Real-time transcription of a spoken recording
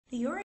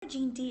The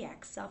Oragene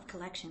Dx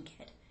self-collection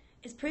kit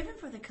is proven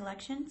for the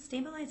collection,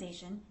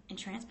 stabilization, and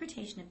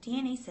transportation of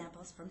DNA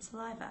samples from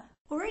saliva.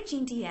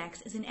 Oragene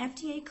Dx is an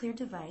FDA-cleared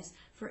device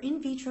for in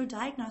vitro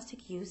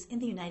diagnostic use in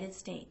the United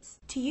States.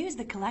 To use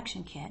the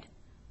collection kit,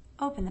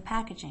 open the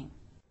packaging.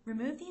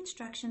 Remove the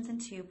instructions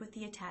and tube with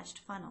the attached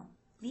funnel.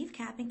 Leave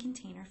cap and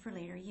container for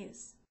later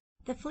use.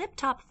 The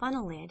flip-top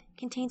funnel lid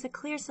contains a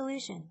clear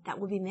solution that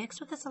will be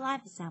mixed with the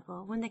saliva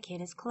sample when the kit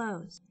is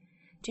closed.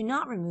 Do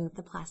not remove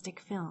the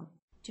plastic film.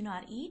 Do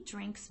not eat,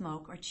 drink,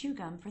 smoke, or chew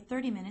gum for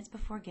 30 minutes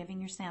before giving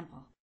your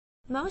sample.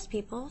 Most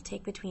people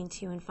take between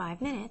 2 and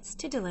 5 minutes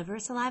to deliver a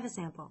saliva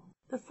sample.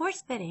 Before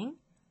spitting,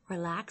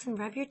 relax and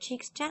rub your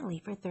cheeks gently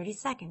for 30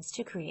 seconds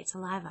to create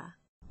saliva.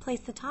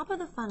 Place the top of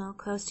the funnel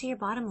close to your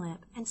bottom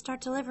lip and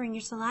start delivering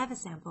your saliva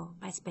sample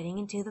by spitting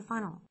into the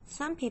funnel.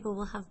 Some people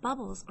will have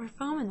bubbles or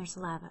foam in their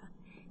saliva.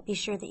 Be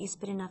sure that you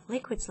spit enough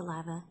liquid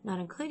saliva,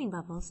 not including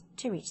bubbles,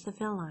 to reach the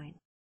fill line.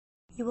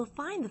 You will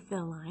find the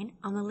fill line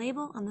on the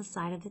label on the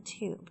side of the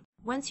tube.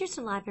 Once your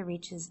saliva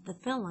reaches the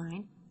fill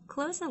line,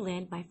 close the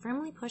lid by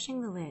firmly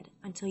pushing the lid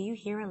until you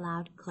hear a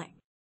loud click.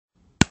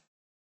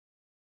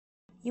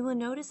 You will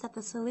notice that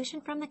the solution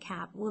from the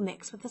cap will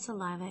mix with the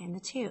saliva in the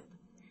tube.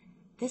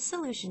 This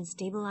solution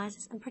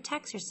stabilizes and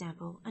protects your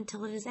sample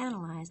until it is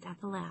analyzed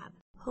at the lab.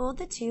 Hold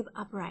the tube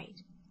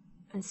upright.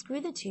 Unscrew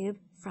the tube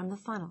from the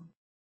funnel.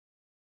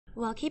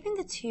 While keeping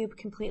the tube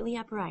completely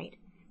upright,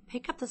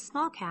 pick up the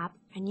small cap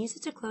and use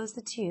it to close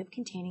the tube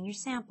containing your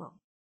sample.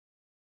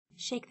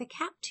 Shake the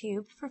cap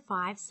tube for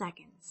 5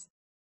 seconds.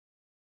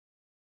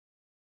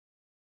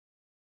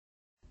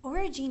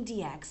 Oragene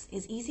Dx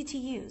is easy to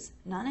use,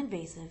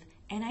 non-invasive,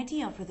 and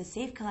ideal for the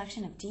safe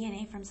collection of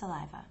DNA from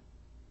saliva.